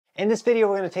In this video,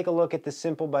 we're going to take a look at the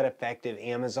simple but effective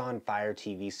Amazon Fire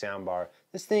TV soundbar.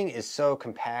 This thing is so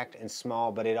compact and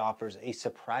small, but it offers a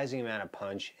surprising amount of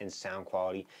punch and sound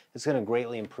quality. It's going to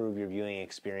greatly improve your viewing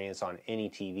experience on any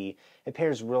TV. It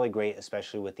pairs really great,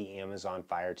 especially with the Amazon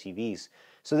Fire TVs.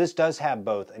 So this does have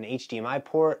both an HDMI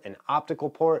port, an optical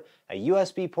port, a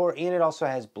USB port, and it also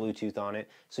has Bluetooth on it.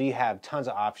 So you have tons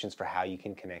of options for how you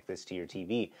can connect this to your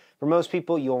TV. For most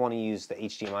people, you'll want to use the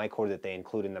HDMI cord that they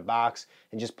include in the box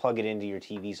and just plug it into your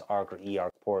TV's ARC or eARC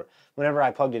port. Whenever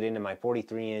I plugged it into my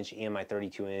 43-inch and my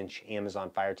 32-inch Amazon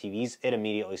Fire TVs, it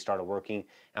immediately started working.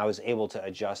 I was able to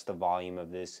adjust the volume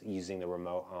of this using the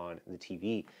remote on the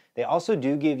TV. They also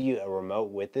do give you a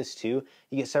remote with this too.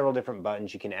 You get several different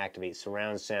buttons. You can activate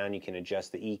surround sound, you can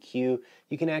adjust the EQ,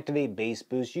 you can activate bass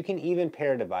boost, you can even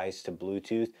pair a device to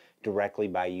Bluetooth directly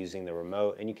by using the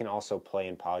remote, and you can also play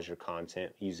and pause your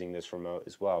content using this remote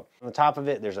as well. On the top of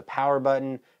it, there's a power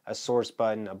button, a source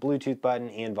button, a Bluetooth button,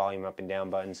 and volume up and down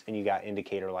buttons, and you got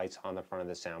indicator lights on the front of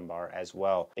the soundbar as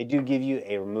well. They do give you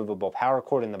a removable power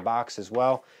cord in the box as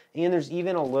well, and there's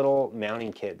even a little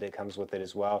mounting kit that comes with it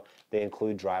as well. They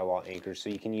include drywall anchors, so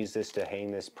you can use this to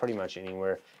hang this pretty much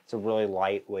anywhere. It's a really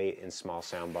lightweight and small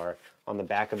soundbar. On the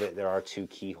back of it, there are two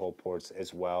keyhole ports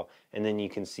as well, and then you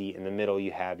can see in the middle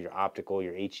you have your optical,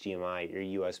 your HDMI,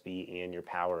 your USB, and your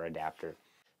power adapter.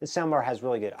 This soundbar has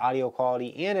really good audio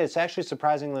quality, and it's actually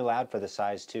surprisingly loud for the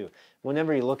size too.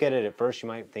 Whenever you look at it at first, you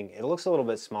might think it looks a little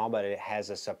bit small, but it has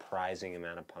a surprising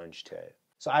amount of punch to it.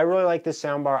 So I really like this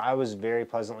soundbar. I was very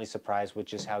pleasantly surprised with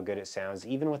just how good it sounds.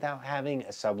 Even without having a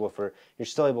subwoofer, you're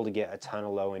still able to get a ton of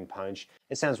low-end punch.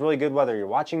 It sounds really good whether you're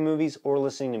watching movies or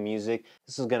listening to music.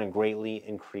 This is going to greatly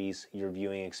increase your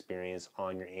viewing experience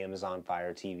on your Amazon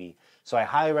Fire TV. So I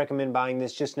highly recommend buying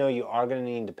this. Just know you are going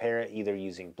to need to pair it either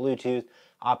using Bluetooth,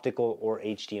 optical, or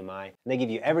HDMI. And they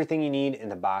give you everything you need in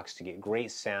the box to get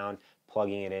great sound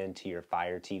plugging it into your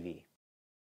Fire TV.